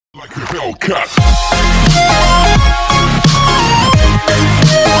Like a Hellcat.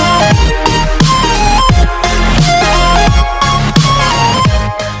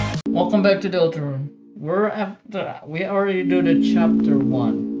 Welcome back to Deltarune. We already do the chapter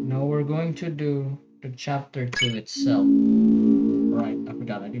 1. Now we're going to do the chapter 2 itself. Right, I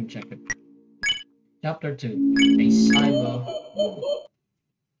forgot, I didn't check it. Chapter 2. A cyber war.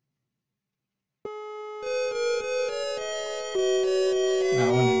 Now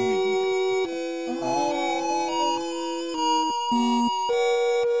I want to read.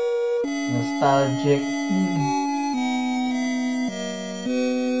 Nostalgic.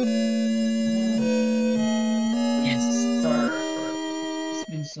 Yes, sir. It's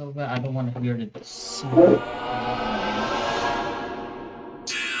been so bad. I don't want to hear the song.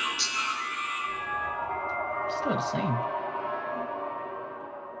 Still the same.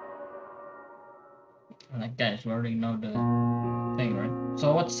 Like guys, we already know the thing, right?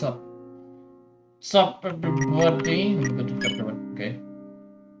 So what's up? What's up, everybody? Let me go to chapter 1. Okay.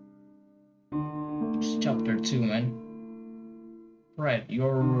 It's chapter 2, man. Right,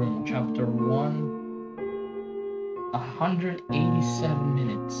 your room, chapter 1. 187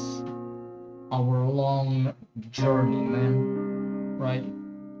 minutes. Our long journey, man. Right.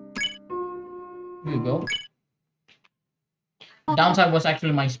 Here you go. Downside was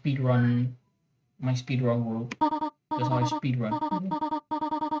actually my speedrun world. That's how I speedrun.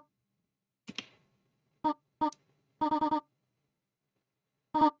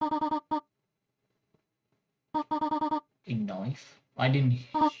 A knife? I didn't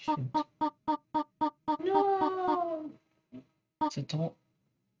shoot. No! It's a top.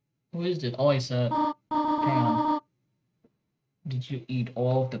 Who is it? Oh, it's a. Hang on. Did you eat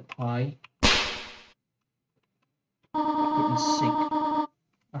all of the pie? For goodness sake.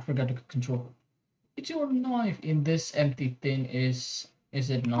 I forgot to control. It's your knife in this empty tin, is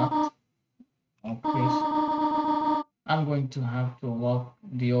it not? Oh, please. I'm going to have to lock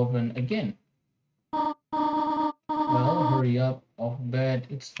the oven again. Well, hurry up, off bed,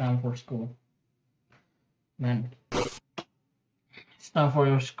 it's time for school. Man. It's time for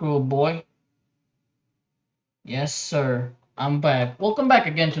your school, boy. Yes, sir. I'm back. Welcome back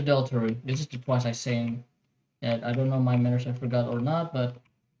again to Deltarune. This is the twice I saying that. I don't know my manners, I forgot or not, but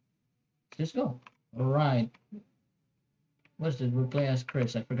let's go. Alright. What's this? We'll play as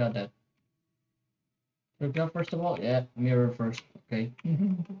Kris. I forgot that. Forgot first of all? Yeah, mirror first. Okay.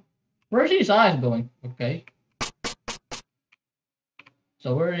 Where's his eyes going? Okay.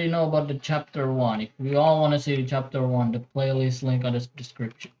 So we already know about the chapter 1. If we all want to see the chapter 1, the playlist link on the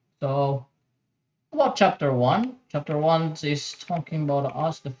description. So about chapter 1. Chapter 1 is talking about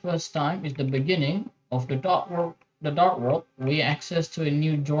us. The first time is the beginning of the dark world. The dark world. We access to a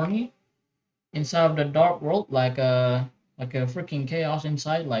new journey inside of the dark world, like a freaking chaos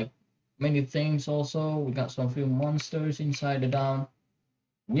inside, like many things. Also, we got some few monsters inside the down.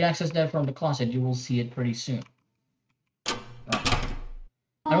 We access that from the closet. You will see it pretty soon. Right.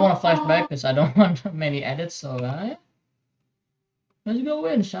 I don't want to flash back because I don't want many edits. So let's go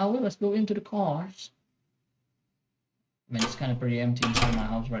in, shall we? Let's go into the cars. Man, it's kind of pretty empty inside my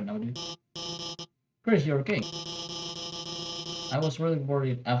house right now, dude. Kris, you're okay. I was really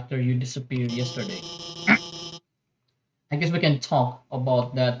worried after you disappeared yesterday. I guess we can talk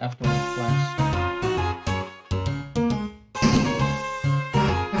about that after the class.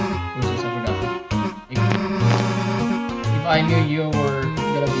 If I knew you were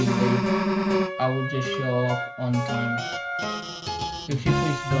gonna be late, I would just show up on time. If you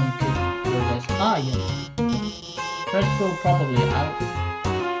please don't kick your desk. Ah, yes. Press go probably. I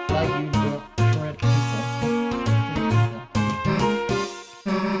like you to shred people.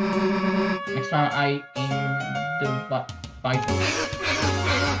 Next time I aim the Bible.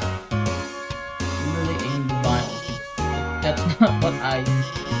 Really aim the Bible. That's not what I.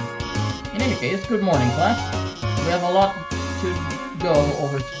 In any case, good morning, class. We have a lot to go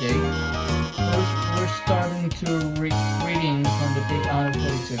over today. We're starting to reading from the page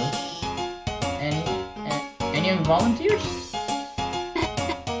 142. Any volunteers?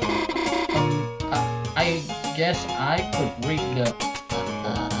 I guess I could read the.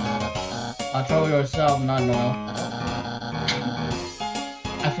 Throw yourself, not normal.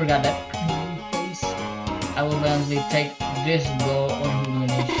 I forgot that. I will gladly take this goal on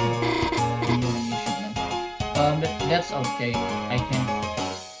humiliation. That's okay. I can.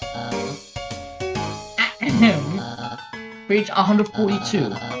 Page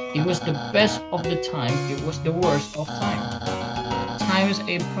 142. It was the best of the time. It was the worst of time. Time is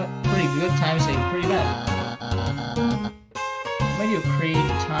a pretty good. Time is a pretty bad. When you create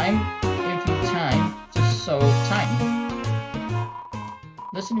time, every time just so time.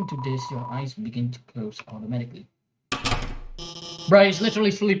 Listening to this, your eyes begin to close automatically. Bruh, he's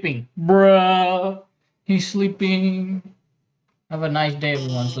literally sleeping. Bruh, he's sleeping. Have a nice day,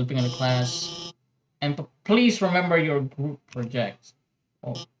 everyone. Sleeping in the class. And please remember your group projects.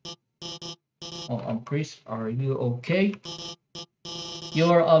 Oh, Kris, are you okay?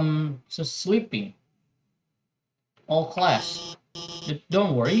 You're just sleeping. All class.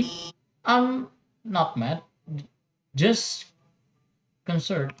 Don't worry. I'm not mad. Just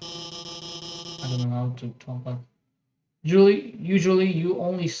concerned. I don't know how to talk about. Usually you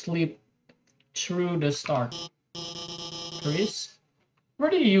only sleep through the start. Kris, where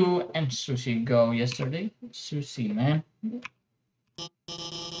did you and Susie go yesterday? Susie, man.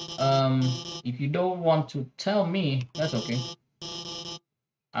 If you don't want to tell me, that's okay.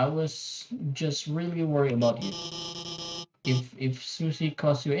 I was just really worried about you. If Susie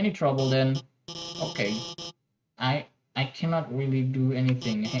caused you any trouble, then okay. I cannot really do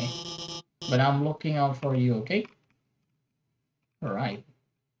anything, hey. But I'm looking out for you, okay? Alright.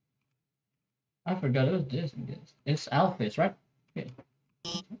 I forgot it was this. It's outfits, right? Okay.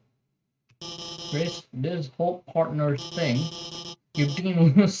 Kris, this whole partner thing, you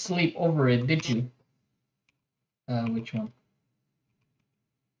didn't lose sleep over it, did you? Which one?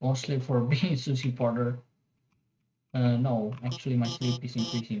 Mostly for being Susie partner. No, actually my sleep is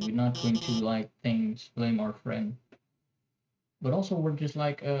increasing. We're not going to like things blame our friend. But also we're just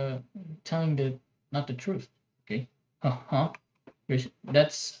like telling not the truth. Okay.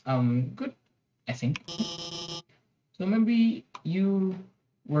 That's good, I think. So maybe you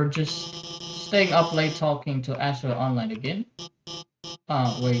were just staying up late talking to Asher online again?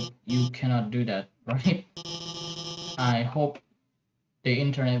 Wait, you cannot do that, right? I hope the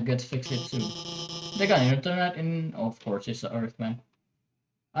internet gets fixed soon. They got internet in, of course, it's the Earth, man.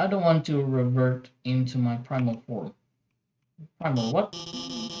 I don't want to revert into my primal form. Primal what?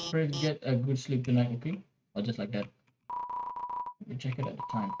 Kris, get a good sleep tonight, okay? Or just like that. We check it at the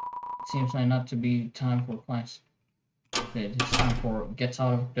time. It seems like not to be time for class. Okay, it's time for gets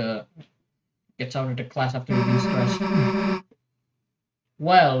out of the class after being stressed.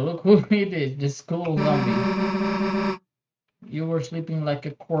 Well, look who it is, the school zombie. You were sleeping like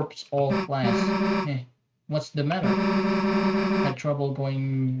a corpse all class. Hey, what's the matter? Had trouble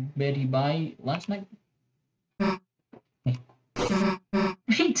going Betty by last night?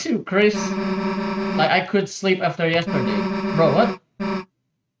 Me too, Kris. Like I could sleep after yesterday. Bro, what?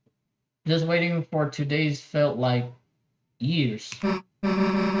 Just waiting for today's felt like years.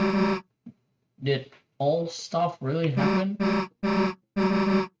 Did all stuff really happen?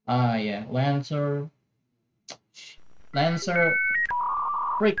 Yeah, Lancer.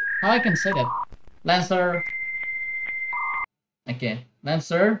 Freak, how I can say that? Lancer. Okay,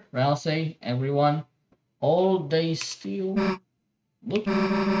 Lancer, Ralsei, everyone. All day still. Look,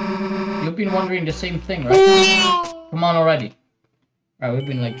 you've been wondering the same thing, right? Come on already. Alright, we've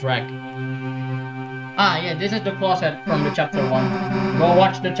been like dragged. Yeah, this is the closet from the chapter 1. Go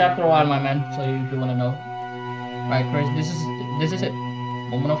watch the chapter 1, my man, so if you wanna know. Alright, Kris, this is it.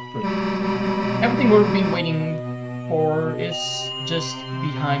 Moment of truth. Everything we've been waiting for is just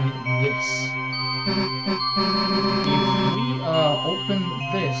behind this. If we open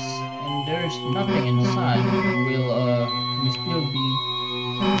this and there's nothing inside, we'll still be.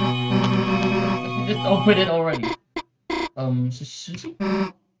 Just open it already. Susie?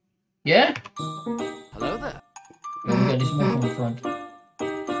 Yeah? Hello there. Yeah, we got this one from the front.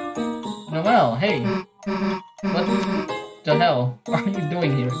 Noel, hey. What the hell are you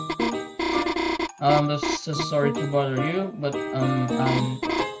doing here? So sorry to bother you, but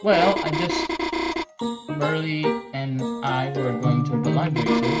well, I just Burley and I were going to the library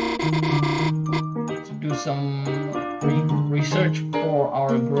to do some research for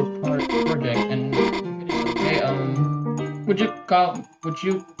our group project, and it's okay. Would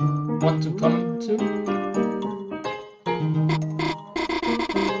you want to come too?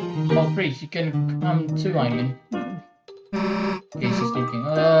 Oh, Kris, you can come too, I mean. Okay, she's thinking,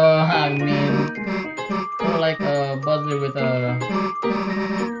 I mean, you're like a buzzer with a...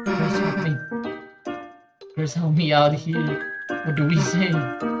 Kris, help me. Kris, help me out here. What do we say?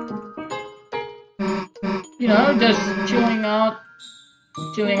 You know, just chilling out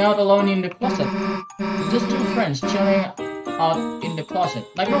alone in the closet. Just two friends chilling out in the closet,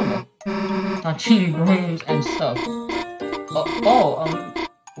 like normal. Touching brooms and stuff. Well,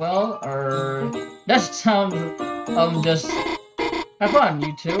 that sounds, just have fun,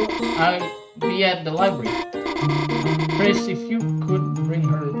 you two. I'll be at the library. Kris, if you could bring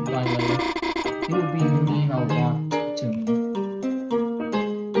her by later, it would be mean a lot to me.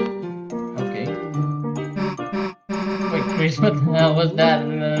 Okay. Wait, Kris, What the hell was that?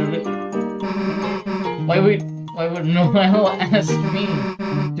 Why would Noelle ask me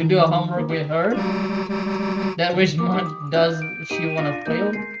to do a homework with her? That which month does she wanna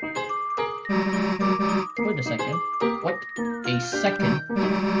fail? Wait a second. What? A second?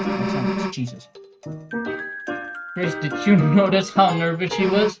 That sounds Jesus. Kris, did you notice how nervous she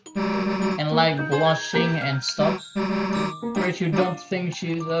was? And like blushing and stuff? Kris, you don't think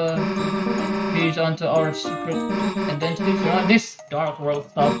she's onto our secret identities? You know, this dark world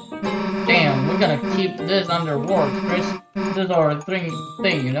stuff. Damn, we're gonna keep this under wraps, Kris. This is our thing,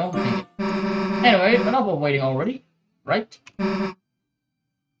 you know? Dang it. Anyway, enough of waiting already, right?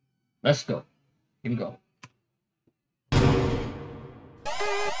 Let's go. Here we go.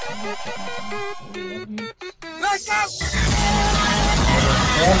 Let's go!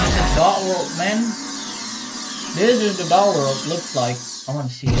 Oh, this is Dark World, man. This is the Dark World looks like. I want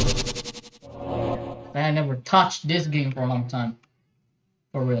to see it. I never touched this game for a long time.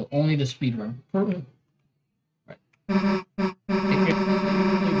 For real, only the speedrun. Right. You're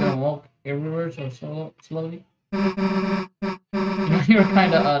gonna walk everywhere so slowly. You know, you're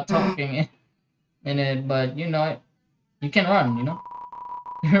kind of talking in it, but you know, you can run. You know.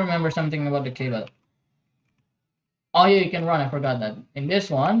 You remember something about the cave? Oh yeah, you can run. I forgot that. In this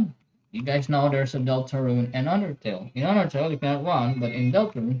one, you guys know there's a Deltarune and Undertale. In Undertale, you cannot run, but in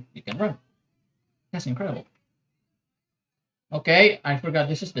Deltarune, you can run. That's incredible. Okay, I forgot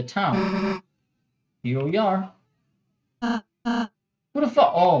this is the town. Here we are. Who the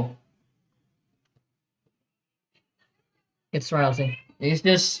fuck? Oh. It's Ralsei. It's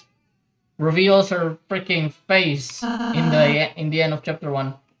just reveals her freaking face in the end of chapter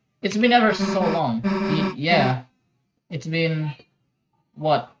 1. It's been ever so long. Yeah. It's been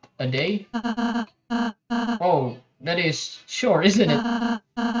what, a day? Oh, that is short, isn't it?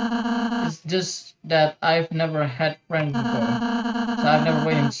 It's just that I've never had friends before. So I've never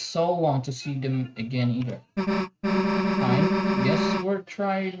waited so long to see them again either. Fine. Guess we'll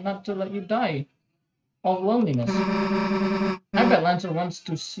try not to let you die of loneliness. I bet Lancer wants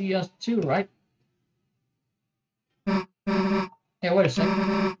to see us too, right? Hey, wait a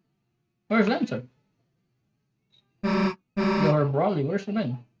second. Where's Lancer? You're Brawley, where's the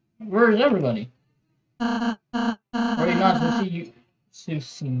man? Where's everybody? Already not to see you.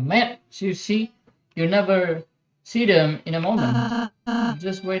 Susie, you never see them in a moment.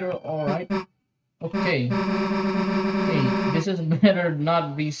 Just wait, alright? Okay. Hey, this is better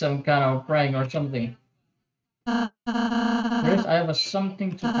not be some kind of prank or something. Kris, I have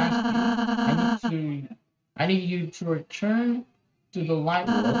something to ask you. I need you to return to the light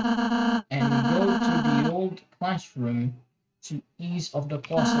world and go to the old classroom to east of the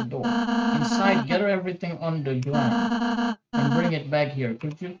closet door. Inside, gather everything on the ground and bring it back here,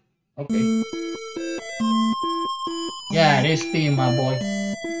 could you? Okay. Yeah, this team, my boy.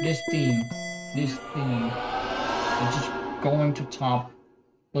 This team is just going to top,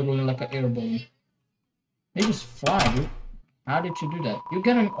 literally like an air balloon. They just fly, dude. How did you do that? You're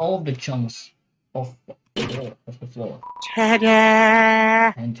getting all the chunks of the floor.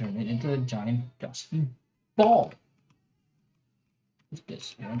 Ta-da! And turn it into a giant dusty ball. What's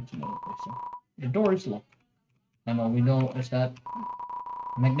this? We want to know the person. The door is locked. And all we know is that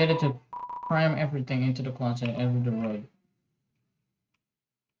magnetic to cram everything into the closet and over the road.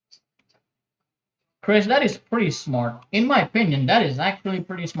 Kris, that is pretty smart. In my opinion, that is actually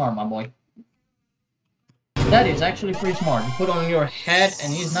pretty smart, my boy. That is actually pretty smart. You put on your head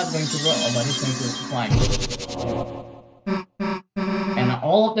and he's not going to run, but he's going to fly. And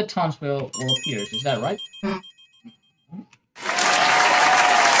all of the towns will appear. Is that right?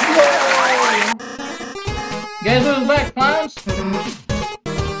 Guess who's back, clowns?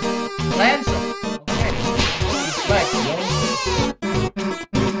 Lancer. Okay. He's back, yo.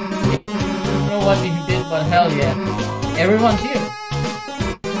 I don't know what he did, but hell yeah. Everyone's here.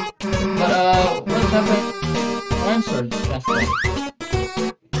 But, what's happening? Lancer just like.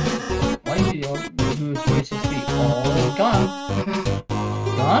 Why did you do his feet? Oh, gone.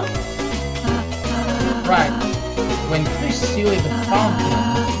 Gone? Right. When Kris sealed the fountain,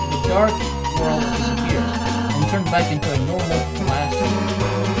 the dark world disappears and turns back into a normal classroom.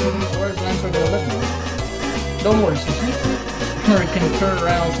 So where's Lancer gonna live now? Don't worry, Susie. We can turn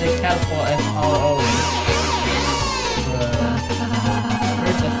around and say catapult as our own.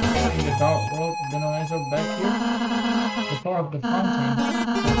 Kris, in the dark world, then Lancer back here. The power of the fountain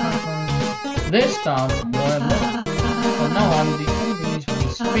will transform this town more and more. From now on, the enemies with the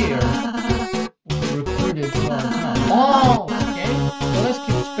spear will be recruited to our town. Oh, okay. So let's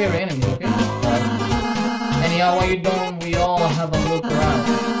keep spear enemies, okay? Right. Anyhow, while you're done, we all have a look around.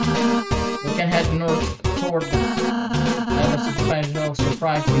 We can head north toward I have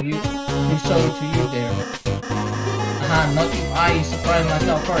surprise to you. We show it to you there. Not if I surprise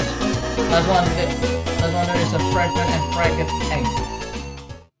myself first. Last one there is a fragment and fragment egg.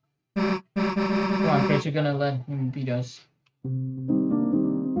 Come on, Kris, you're gonna let him beat us.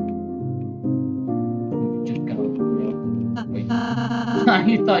 Just gonna wait.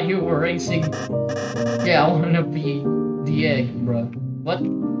 I thought you were racing. Yeah, I wanna be the egg, bro. What?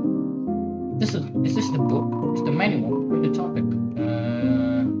 Is this the book? It's the manual. Read the topic.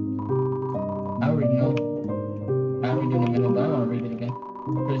 I already know. I already know the manual, but I wanna read it again.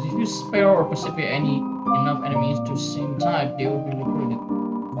 Because if you spare or precipitate enough enemies to the same type, they will be recruited.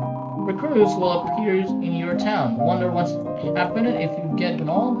 Recruits will appear in your town. Wonder what's happened if you get them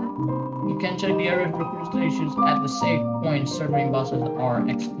all? You can check the area of recruit stations at the save point. Certain bosses are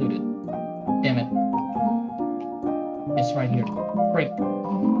excluded. Damn it. It's right here. Break.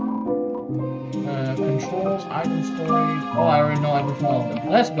 Controls, item storage. Oh, I already know every single of them.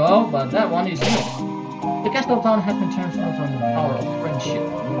 Let's go, but that one is new. The castle town has been transformed from the power of friendship. We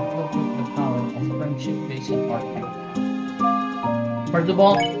will flip the power of friendship based on archive. First of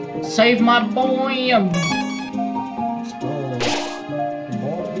all, save my boy! Let's go.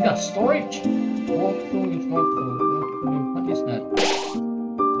 We got storage? Walkthrough. What is that?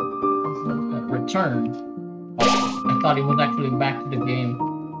 Return. Oh, I thought it was actually back to the game,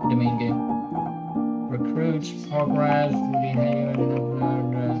 the main game. Recruits, progress, the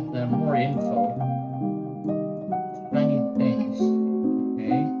more info. Many things.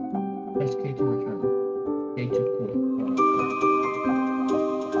 Okay. Press K to return. K to quit.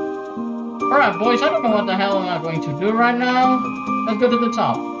 Alright, boys, I don't know what the hell am I going to do right now. Let's go to the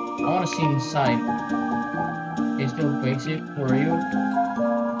top. I want to see inside. It's still basic for you.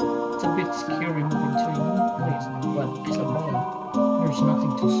 It's a bit scary moving to a new place, but it's a ball. There's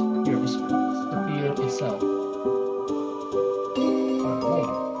nothing to secure. It's the fear itself.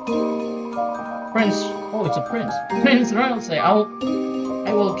 Oh. Prince. Oh, it's a prince. Prince Ralsei. I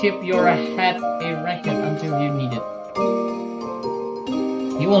will keep your head erect until you need it.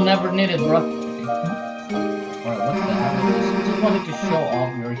 You will never need it, bro. Alright, what the hell is this? You just wanted to show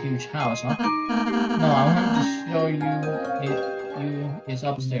off your huge house, huh? No, I wanted to show you it's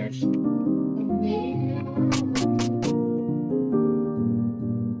upstairs.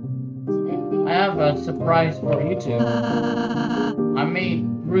 I have a surprise for you two. I made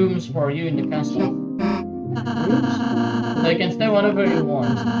rooms for you in the castle. Rooms? So you can stay whatever you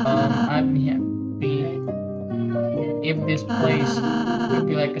want. I'd be happy if this place would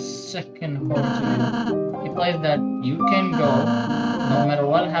be like a second home to you. A place that you can go no matter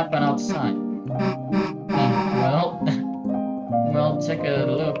what happened outside. Well, take a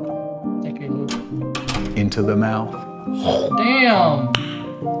look. Into the mouth. Damn!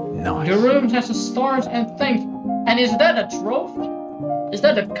 Nice. The room has a stars and things. And is that a trophy? Is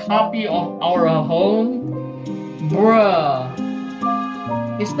that a copy of our home? Bruh.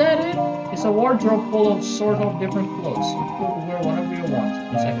 Is that it? It's a wardrobe full of sort of different clothes. You could wear whatever you want.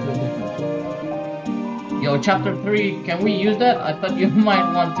 It's actually different. Yo, chapter 3, can we use that? I thought you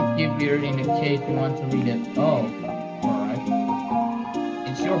might want to keep it in case you want to read it. Oh, alright.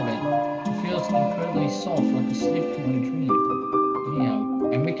 It's your bed. It feels incredibly soft, like a sleep from a dream. Damn.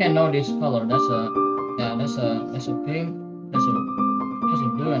 And we can know this color. That's a pink, that's a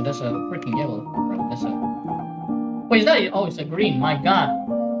blue, and that's a freaking yellow. Right, that's a... Wait, is that it? Oh, it's a green. My god.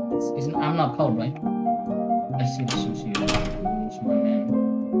 I'm not cold, right? Let's see the Susie. It's my man.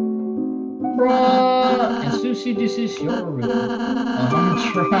 Bruh! And Susie, this is your room. I'm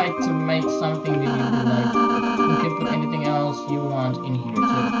gonna try to make something that you like. You can put anything else you want in here too. I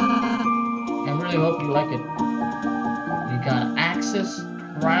really hope you like it. You got access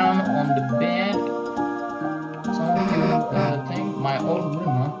crown on the bed. Some thing. My old room,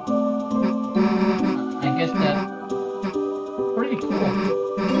 huh? I guess that's pretty cool.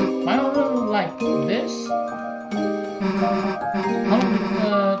 My old room like this. How long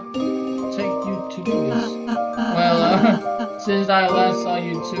did it take you to do this? Well, since I last saw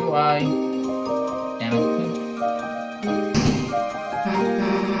you two, damn it.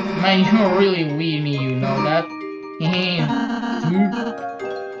 Man, you're really weenie, you know that?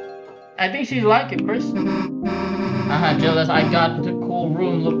 I think she like it, Kris. Jealous. I got the cool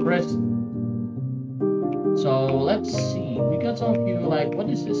room, look, Kris. So let's see. We got some of you like, what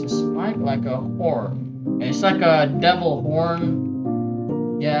is this? A spike? Like a horn. It's like a devil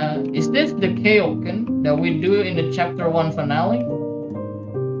horn. Yeah. Is this the Kaioken that we do in the chapter 1 finale?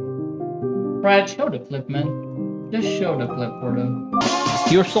 Right, show the clip, man. Just show the clip for them.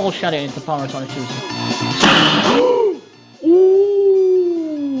 Your soul shattered into powers on Susie.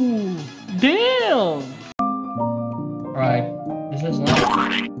 Ooh! Damn! Alright, this is nice.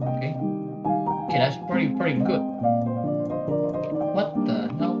 Okay. Okay, that's pretty good. What the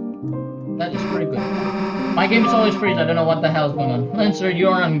hell? That is pretty good. My game is always freeze. I don't know what the hell is going on. Lancer, you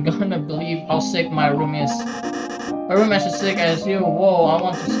aren't gonna believe how sick my room is. My room is as sick as you. Whoa, I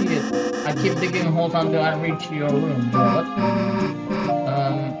want to see it. I keep digging holes until I reach your room. What?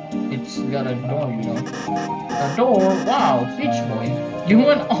 It's got a door, you know. A door? Wow, Peach Boy. You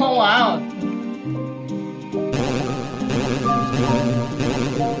went all out.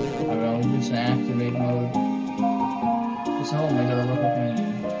 Alright, we'll just activate mode. This whole mega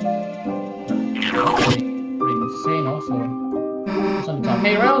pretty insane also. What's on the top?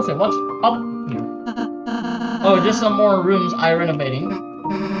 Hey Ralsei, what's up here? Oh, just some more rooms I'm renovating.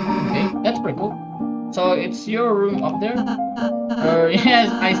 Okay, that's pretty cool. So it's your room up there? Yes,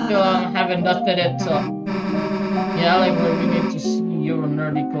 I still haven't dusted it, so yeah, like we need to see your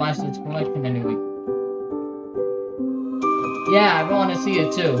nerdy glasses collection anyway. Yeah, I want to see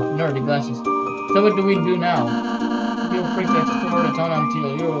it too, nerdy glasses. So what do we do now? Feel free to explore the town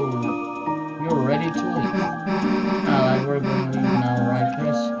until you're ready to leave. Like we're going to leave now, right,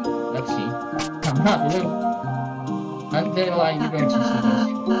 Kris? Let's see. I'm not leaving. Until you're going to see this.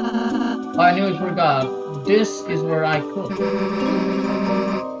 Oh, I nearly forgot. This is where I cook.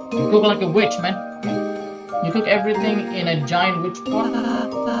 You cook like a witch, man. You cook everything in a giant witch pot.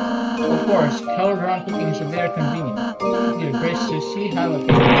 Of course, cauldron cooking is very convenient. Here, Kris, to see how it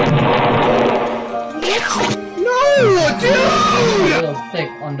No, dude! A little thick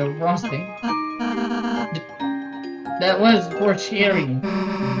on the frosting. That was for cheering.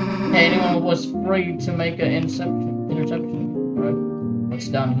 Hey, anyone was free to make an interception. Alright, what's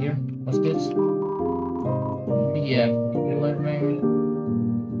down here? What's this? Yeah,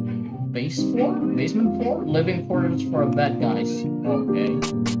 basement floor? Living quarters for bad guys. Okay.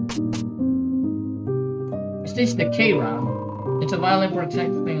 Is this the K round? It's a violent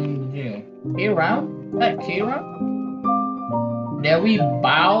protecting the jail. K round? That K round? Did we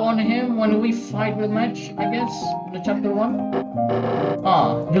bow on him when we fight the match, I guess? In the chapter 1?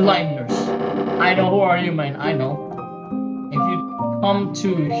 Ah, the Lightners. I know who are you, man. I know. If you come to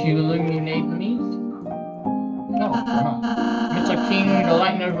illuminate me? No, Mr. King, the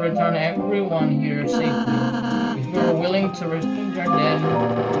Lightners return everyone here safely. If you're willing to return, then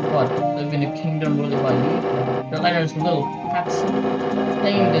what? Live in a kingdom ruled by you? The Lightners' little pets.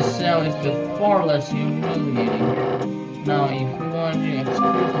 Staying in the cell is far less humiliating. Now, if you want to excuse me,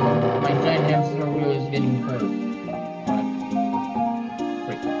 my giant hamster wheel is getting hurt.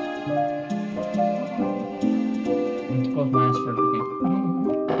 Let's close my eyes first, okay?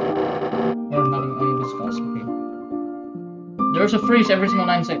 There's nothing I discuss, okay? There's a freeze every single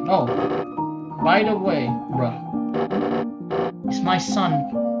 9 seconds. Oh, by the way, bruh, is my son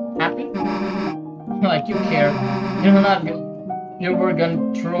happy? Like you care? You were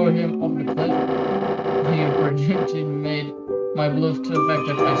gonna throw him off the cliff? Your virginity made my bluff to effect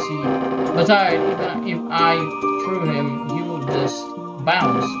that I see. Besides, even if I threw him, he would just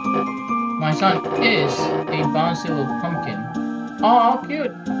bounce. My son is a bouncy little pumpkin. Oh, how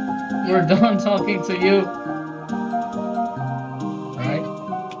cute! We're done talking to you. Alright.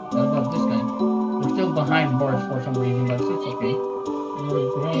 What about this guy? We're still behind bars for some reason, but it's okay. We're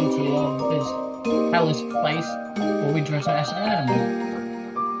going to love this hellish place where we dress as an animal.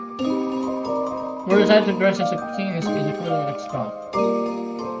 We're decided to dress as a king is a little extra.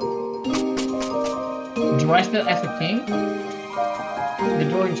 Dressed as a king? The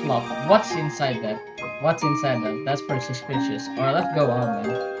door is locked. What's inside that? What's inside that? That's pretty suspicious. Alright, let's go out,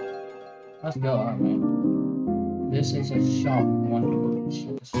 man. Let's go out, man. This is a shop. Wonderful.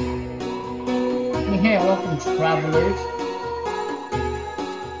 Hey, welcome, travelers.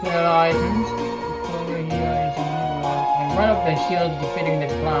 Here are items. And right up the hill, defeating the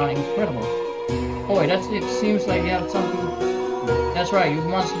clown. Incredible. Oh wait, that's it. Seems like you have something. That's right, you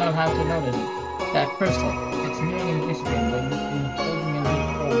must not have to notice it. That crystal. It's nearly invisible, but you've been holding it the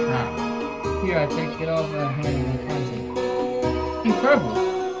whole time. Here, I take it off and hand it to Ralsei. Incredible!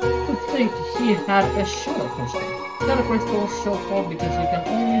 You'd think he had a shadow crystal. Shadow crystals so called because you can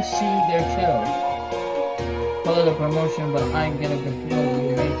only see their shadow. Follow the promotion, but I get a good feeling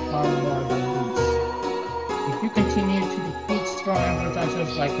you make far more than this. If you continue to defeat strong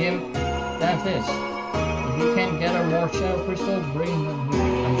advertisers like him, that's this. If you can't get a more shadow crystal, bring them here.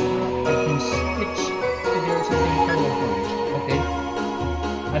 I'm sure I can stitch together something incredible for you. Okay.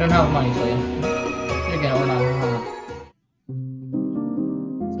 I don't have money, so yeah. You get or not.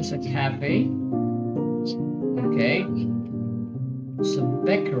 Is this a cafe? Okay. It's a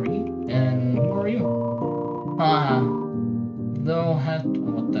bakery. And who are you? Though hat.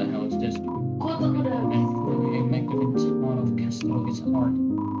 What the hell is this? And really a magnificent amount of castle is hard.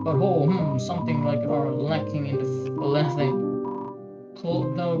 But oh, something like are lacking in the philosophy.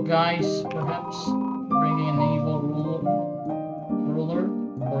 Though guys, perhaps bringing an evil ruler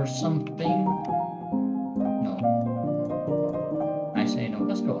or something. No. I say no.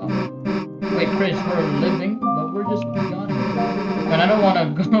 Let's go up. Wait, Kris, we're living, but we're just begun. And I don't want to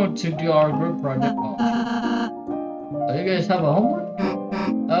go to do our group project. Oh, you guys have a homework?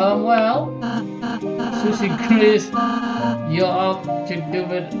 Well, Susie, Kris, you ought to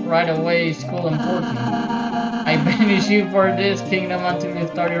do it right away. School important. I banish you for this kingdom until you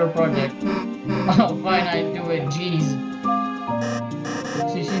start your project. Oh, fine, I do it. Jeez.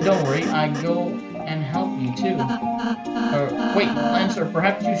 Susie, don't worry. I go and help you too. Wait, Lancer,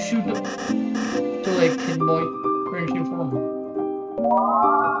 perhaps you should. Too late, kid boy. Finish your form.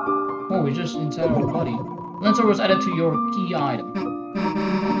 Oh, it's just inside our body. Lancer was added to your key item.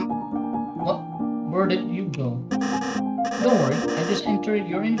 What? Where did you go? Don't worry, I just entered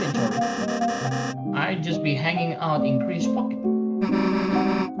your inventory. I'd just be hanging out in Kris' pocket.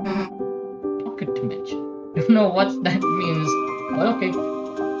 Pocket dimension. Don't know what that means, but okay.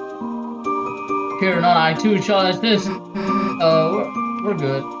 Here, not I too shall as this. We're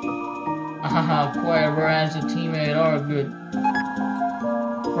good. Haha, quiet, whereas the teammate are good.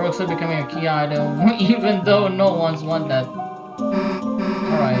 We're also becoming a key item, even though no one's want that.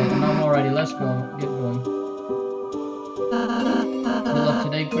 Alright, I'm already. Let's go. Get going. Good luck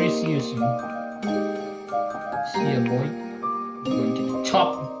today, Kris. See you soon. See ya, boy. Going to the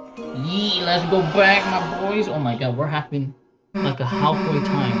top. Yee, let's go back, my boys. Oh my god, we're having like a halfway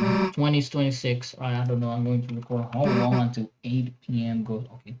time. 20:26. Alright, I don't know. I'm going to record how long until 8 p.m. goes.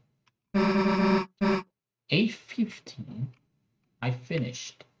 Okay. 8:15. I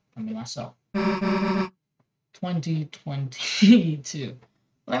finished. I mean myself. 2022.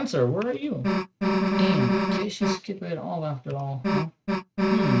 Lancer, where are you? Damn, did she skip it all after all, huh?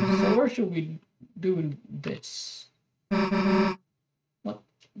 So where should we do this? What?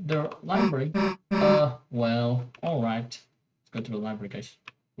 The library? Well, alright. Let's go to the library, guys.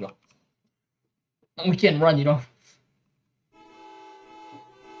 Go. We can't run, you know.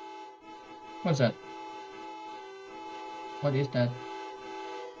 What's that? What is that?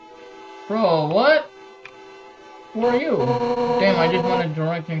 Bro, what? Who are you? Damn, I just wanted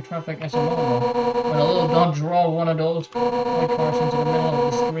directing traffic as a normal. When a little dog drove one of those white cars into the middle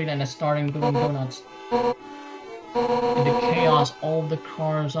of the street and started doing donuts. In the chaos, all the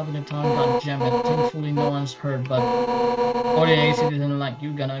cars up in the town got jammed. Thankfully, no one's hurt, but ordinary citizen like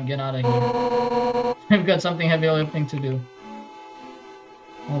you gonna get out of here. I've got something heavy lifting to do.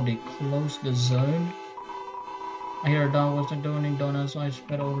 Oh, they closed the zone? I hear a dog was donating donuts, so I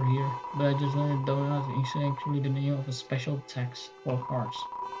sped over here. But I just learned donuts is actually the name of a special text for cars.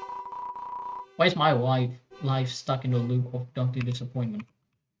 Why is my life stuck in the loop of donkey disappointment?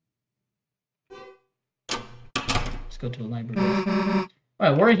 Let's go to the library.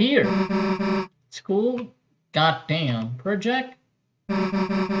 Alright, we're here. School? Goddamn. Project?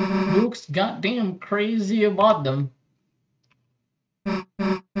 Luke's goddamn crazy about them.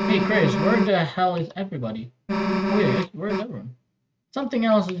 Hey Kris, where the hell is everybody? Oh yeah, where's everyone? Something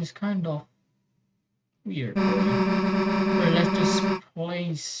else is kind of weird. Let's just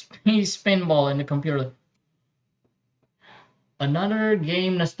play space pinball in the computer. Another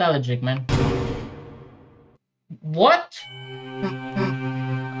game nostalgic, man. What?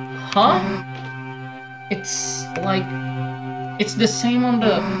 Huh? It's like... It's the same on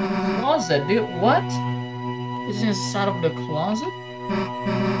the closet, dude. What? It's inside of the closet?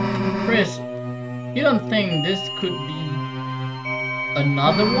 Kris, you don't think this could be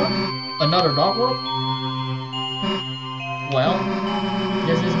another one? Another dog world? Well,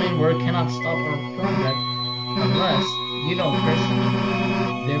 this is mean we cannot stop our project unless, you know, Kris,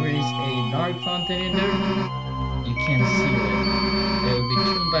 there is a dark fountain in there. You can't see it. It will be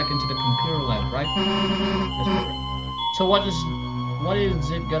turned back into the computer lab, right? That's correct. So what is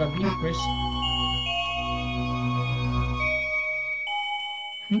it gonna be, Kris?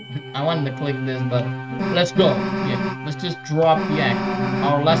 I wanted to click this, but let's go. Yeah, let's just drop the act.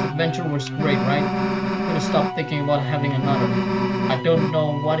 Our last adventure was great, right? Gotta stop thinking about having another. I don't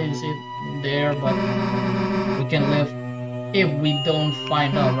know what is it there, but we can live if we don't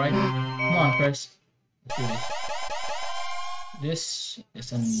find out, right? Come on, Kris. Let's do this. This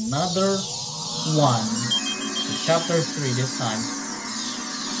is another one. Chapter 3 this time.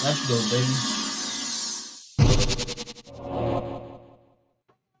 Let's go, baby.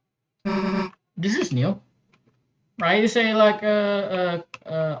 This is new, right? You say like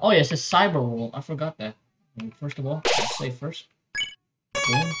oh yes, it's cyber world. I forgot that. First of all, let's save first.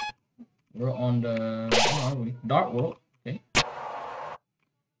 Boom. We're on the where are we? Dark world. Okay.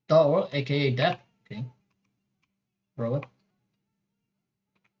 Tower, aka Death. Okay. Throw it.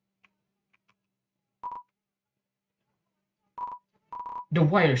 The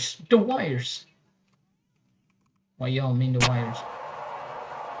wires! The wires! What y'all mean the wires?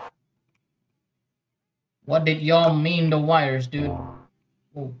 What did y'all mean the wires, dude?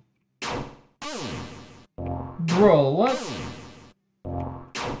 Oh. Bro, what?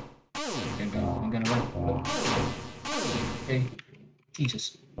 I'm gonna run. Okay.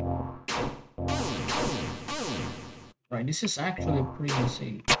 Jesus. Right, this is actually pretty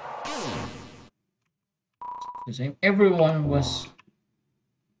insane. Because everyone was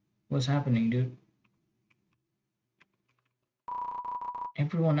happening, dude.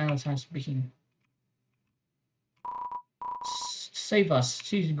 Everyone else has been. Save us.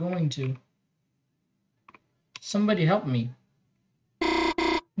 She's going to. Somebody help me.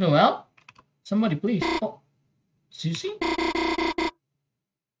 No help? Somebody please. Oh. Susie?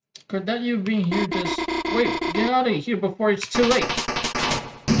 Could that you being here just... Wait, get out of here before it's too late.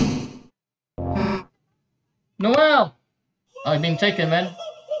 Noel! I've been taken, man.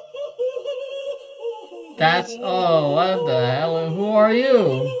 That's... Oh, what the hell? Who are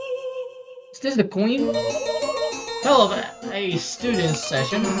you? Is this the queen? Hell of a student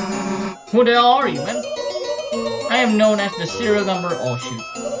session. Who the hell are you, man? I am known as the serial number. Oh shoot,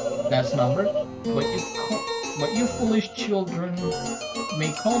 that's number. But you foolish children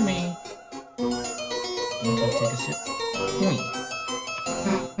may call me. Take a sip. Queen.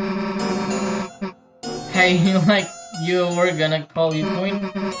 Hey, you were gonna call you queen?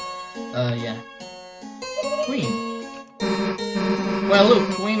 Yeah. Queen. Well, look,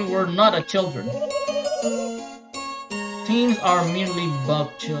 queen, we're not a children. Teens are merely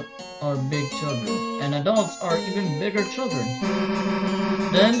big children, and adults are even bigger children.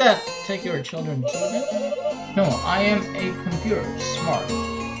 Doesn't that take your children children? No, I am a computer, smart.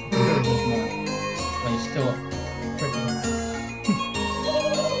 Computers are smart, but it's still pretty.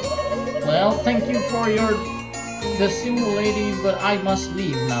 Well, thank you for the simulating, but I must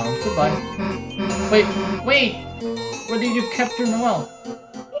leave now. Goodbye. Wait! Where did you capture Noel? I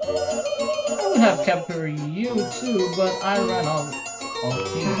would have captured you too, but I ran out of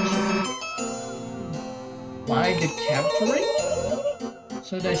cage. Why the capturing?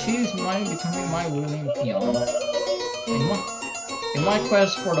 So that she is becoming my willing peon. In my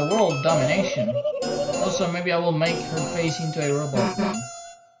quest for the world domination. Also, maybe I will make her face into a robot one.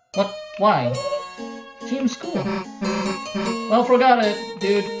 What? Why? Seems cool. Well, forgot it,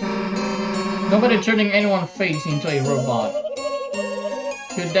 dude. Nobody turning anyone's face into a robot.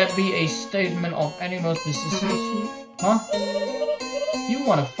 Could that be a statement of animal decision? Huh? You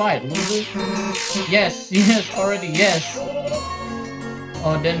wanna fight, loser? Yes, already yes.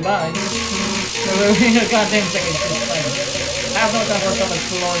 Oh, then bye. Wait a goddamn second to explain. I have no time for someone's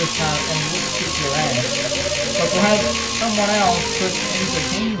glorious time and would kick your ass. But perhaps someone else could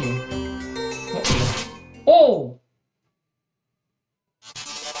entertain you. Oh!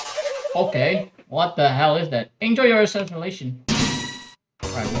 Okay, what the hell is that? Enjoy your assassination.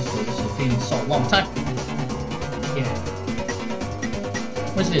 Alright, let's go. This has been so long time. Yeah.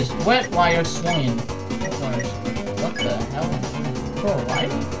 What's this? Wet wire swinging. What the hell? Bro, right?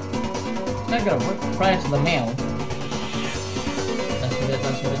 It's not gonna work. Crash the mail. Let's hit it.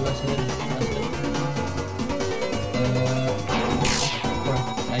 Bro,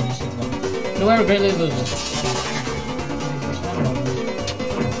 I just hit one. Whoever greatly loses.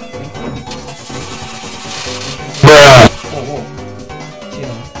 Whoa.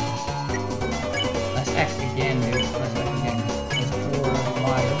 Chill. Let's act again, dude. Let's act again. Let's pour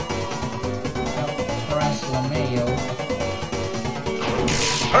wire. Press the mayo.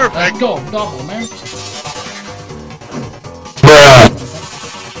 Perfect! Let's go! Double, man!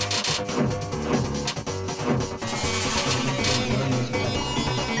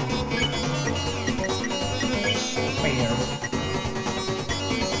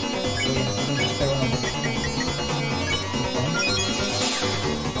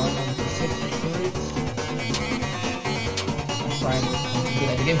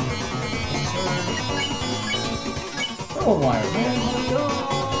 Throw a wire, man. Let's go.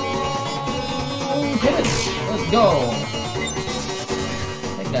 Hit it. Let's go.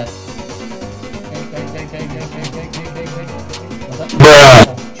 Take that. Take. What's up? Oh,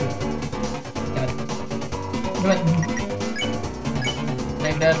 shoot. Got it.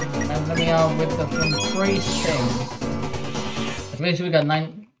 Take that. And let me out with the increase thing. At least we got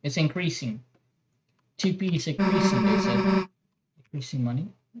 9. It's increasing. TP is increasing, they said. Increasing money.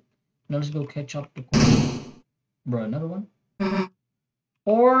 Now let's go catch up the queen. Bro, another one?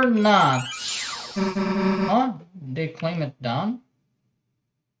 Or not? Huh? They claim it down?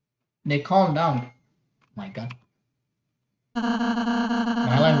 They calm down. My god.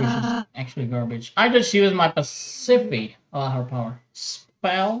 My language is actually garbage. I just use my Pacific her power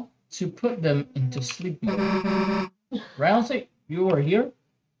spell to put them into sleep mode. Ralsei, you are here?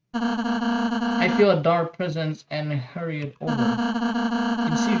 I feel a dark presence and hurried over.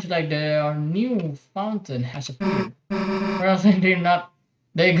 It seems like their new fountain has appeared. Ralsei,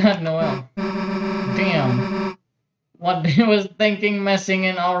 they got Noel. Damn. What they was thinking messing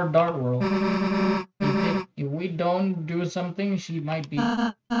in our dark world. If we don't do something, she might be.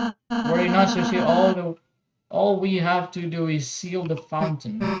 Worry not, Susie. All we have to do is seal the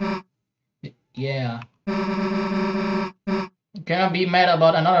fountain. Yeah. Cannot be mad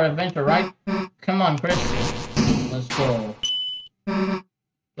about another adventure, right? Come on, Kris. Let's go.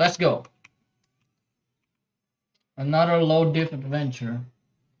 Let's go. Another low diff adventure.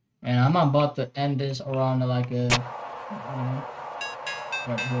 And I'm about to end this around like a...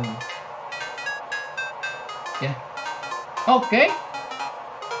 Yeah. Okay.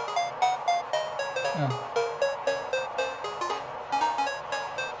 Oh.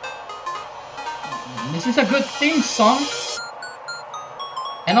 This is a good theme song.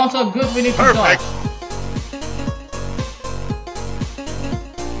 And also a good we need to dodge.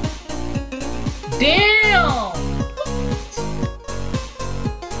 Damn!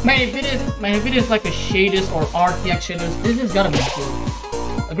 Man, if it is like a shaders or RTX shaders, this is gonna be cool.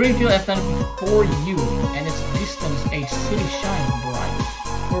 A green field has done for you, and its distance a city shines bright.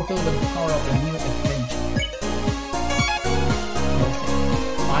 Fulfill the power of a new adventure.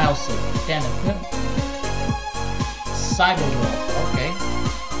 Ralsei, damn it. Cyberworld, okay.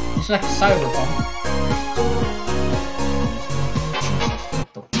 It's like cyberpunk.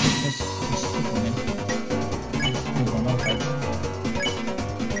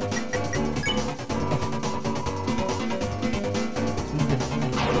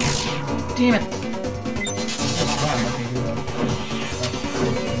 Damn it!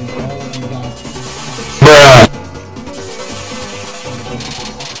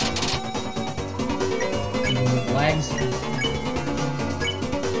 Legs.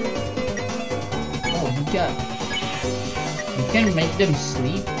 Oh, you can make them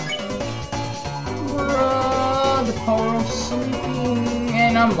sleep. Bruh, the power of sleeping.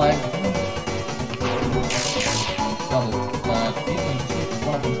 And I'm like, double.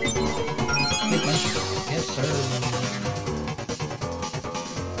 Yes, sir.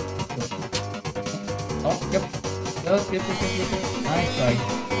 Oh, yep. Yep. Nice try.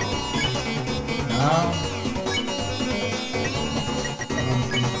 Now.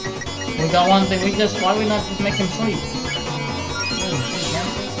 We got one thing. Why we not just make him sleep?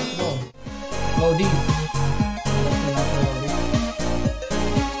 Low D.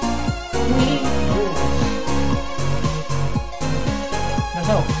 That's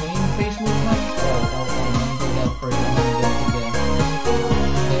how clean face looks like.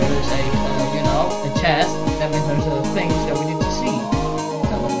 There's a chest. That means there's things that we need to see.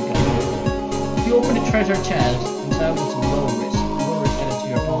 If you open the treasure chest, inside was low risk. Low risk added to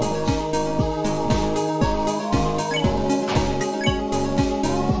your opponents.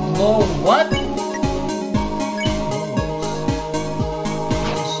 Low what?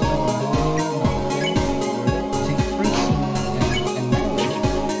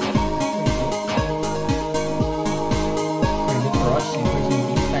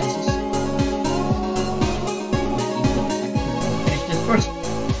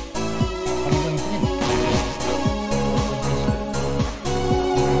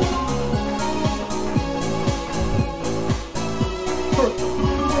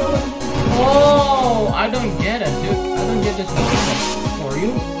 I don't get it, dude. I don't get this for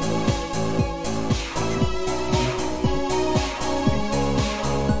you.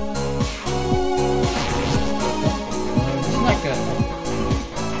 It's like a...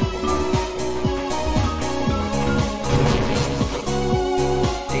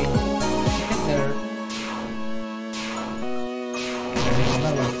 There. There's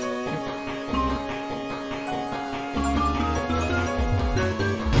another.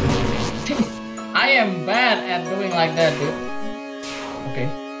 I am bad at doing like that, dude. Okay.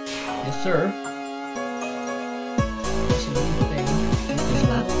 Yes, sir. That's a new thing.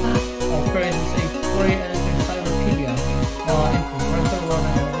 Oh, Kris is a free editor encyclopedia.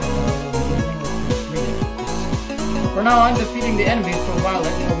 For now, I'm defeating the enemies for a while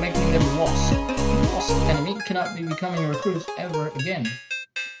and making them lost. Lost enemy cannot be becoming recruits ever again.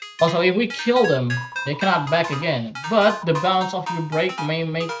 Also, if we kill them, they cannot back again. But the bounce of your break may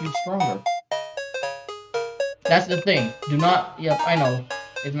make you stronger. That's the thing. Do not... Yep, I know.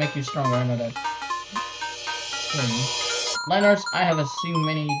 It makes you stronger. I know that. Leonard, I have seen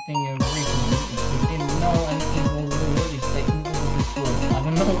many things recently. If you didn't know an evil will is taking over this world. I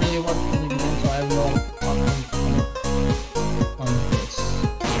don't know really what to believe in, so I have no on this.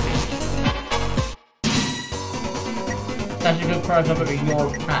 That's a good part of your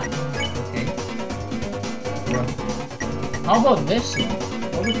path. Okay. Right. How about this one?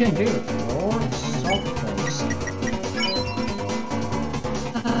 What we can do? Lord Saltpoints.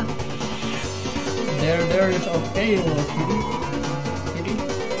 There is okay, little kitty. Kitty.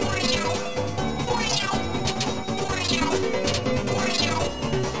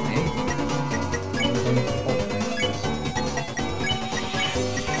 Okay.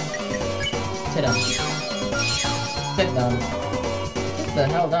 Sit down. Sit down. Sit the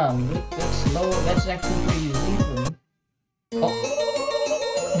hell down. That's slow. That's actually pretty easy for me. Oh.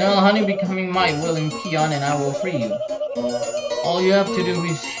 Now, honey, becoming my willing peon, and I will free you. All you have to do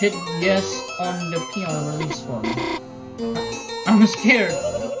is hit yes on the peon release form. I'm scared.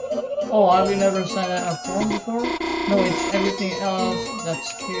 Oh, have you never signed a form before? No, it's everything else that's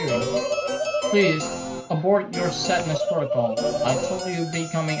scary. Please, abort your sadness protocol. I told you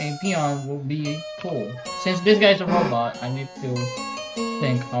becoming a peon will be cool. Since this guy's a robot, I need to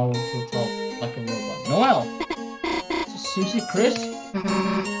think how to talk like a robot. Noel! Susie, Kris?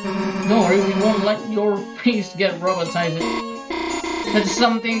 Don't worry, we won't let your face get robotized. That's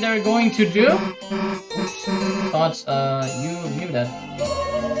something they're going to do? Oops. Thoughts, you knew that.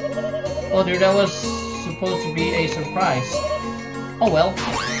 Oh dear, that was supposed to be a surprise. Oh well.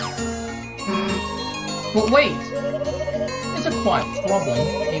 But wait! It's a quite troubling.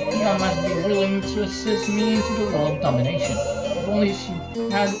 A peon must be willing to assist me into the world of domination. If only she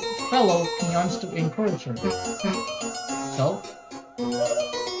had fellow peons to encourage her.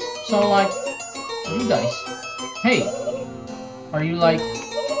 So like, you guys. Hey! Are you like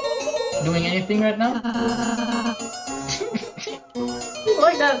doing anything right now?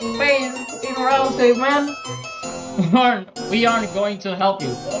 Like that face in Ralsei, man. We aren't going to help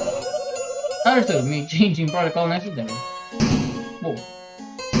you. Understood. Me changing protocol necessary. Whoa.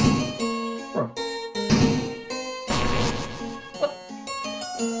 Bro. What?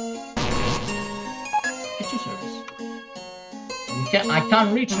 Get your service. I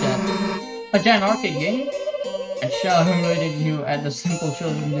can't reach that. A giant arcade game? I shall humiliate you at the simple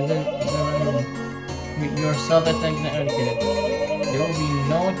children with yourself as an educated. There will be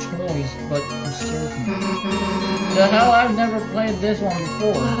no choice but to serve me. The hell, I've never played this one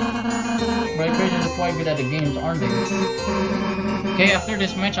before. But creators are quite good at the games, aren't they? Okay, after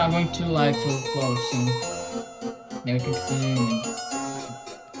this match I'm going to like to close and then we can continue.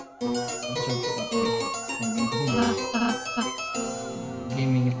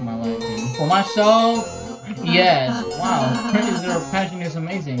 Gaming is my life. For myself, yes. Wow, their passion is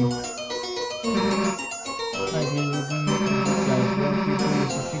amazing. To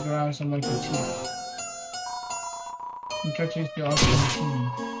figure out someone to cheat. Instructions to also machine.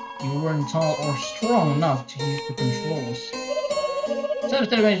 You weren't tall or strong enough to use the controls.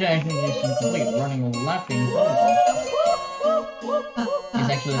 Self-determination action is complete. Running a laughing protocol. He's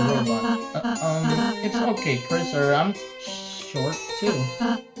actually a robot. It's okay, Kris, or I'm short too.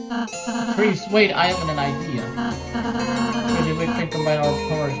 Kris, wait, I have an idea. Maybe we can combine our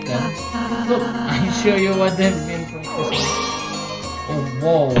powers then. Look, I'll show you what they've been practicing. Oh,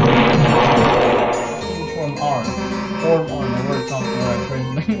 whoa. Form R. Form R, my word talking, alright, Kris.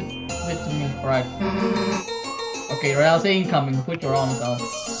 Split to me, alright. Okay, Ralsei incoming, put your arms out.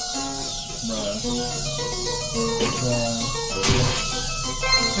 Bruh.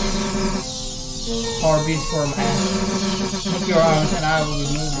 Power beast form S. Put your arms and I will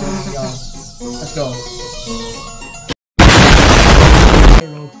remove the arms. Let's go.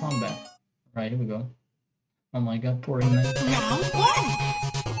 Hero combat. Right, here we go. Oh my god, poor man. Round one.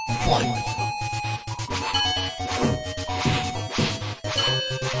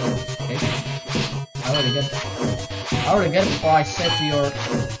 Okay. I already get it before I set to your...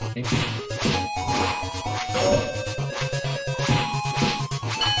 Okay.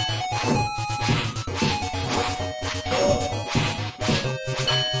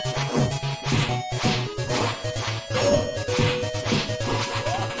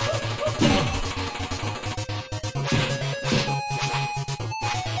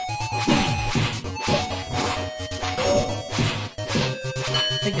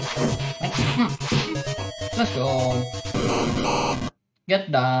 Let's go.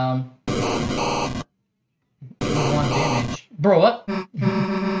 Get down. 1 damage. Bro, what? I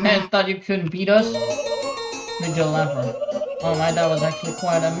thought you couldn't beat us? With your lever. Oh my, that was actually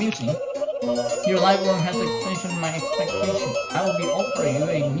quite amusing. Your life worm has exceeded my expectation. I will be offering you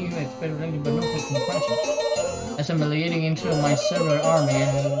a new experience but no compression. assimilating into my cellular army,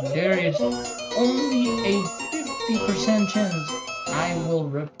 and there is only a 50% chance I will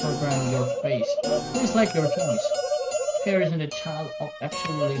reprogram your face. Please like your choice. Here isn't a child of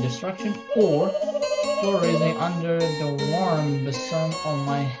absolute destruction, or flourishing under the warm sun of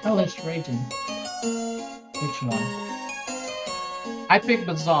my hellish region. Which one? I picked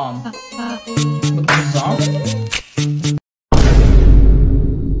the Zom. The Zom?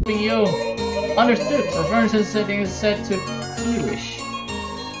 You understood. Preference setting is set to foolish.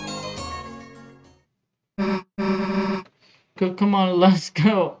 Come on, let's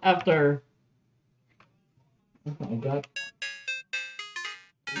go after. Oh my god.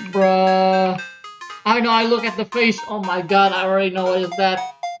 Bruh. I know, I look at the face. Oh my god, I already know what is that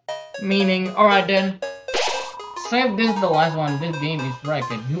meaning. Alright then. Save this the last one. This game is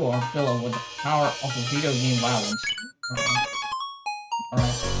wrecked. You are filled with the power of the video game violence.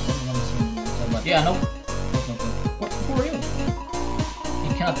 Alright. Yeah, no. What? Who are you?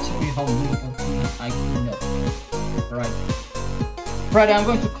 You cannot tell me how many of these I can know. Right. Right, I'm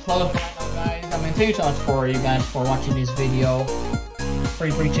going to close right now, guys. I mean, thank you so much for you guys for watching this video.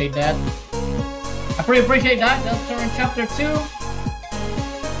 Pretty appreciate that. I pretty appreciate that. Deltarune chapter 2.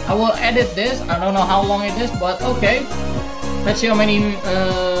 I will edit this. I don't know how long it is, but okay. Let's see how many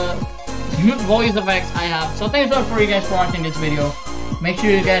voice effects I have. So thanks a lot for you guys for watching this video. Make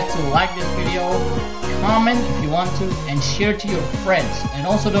sure you guys to like this video, comment if you want to, and share to your friends. And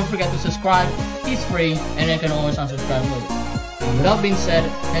also don't forget to subscribe. It's free, and you can always unsubscribe later. Without being said,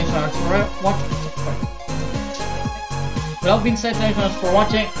 thanks so much for watching. For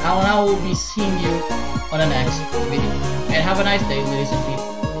watching, and I will be seeing you on the next video. And have a nice day, ladies and people.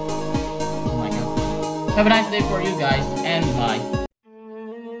 Oh my god. Have a nice day for you guys, and bye.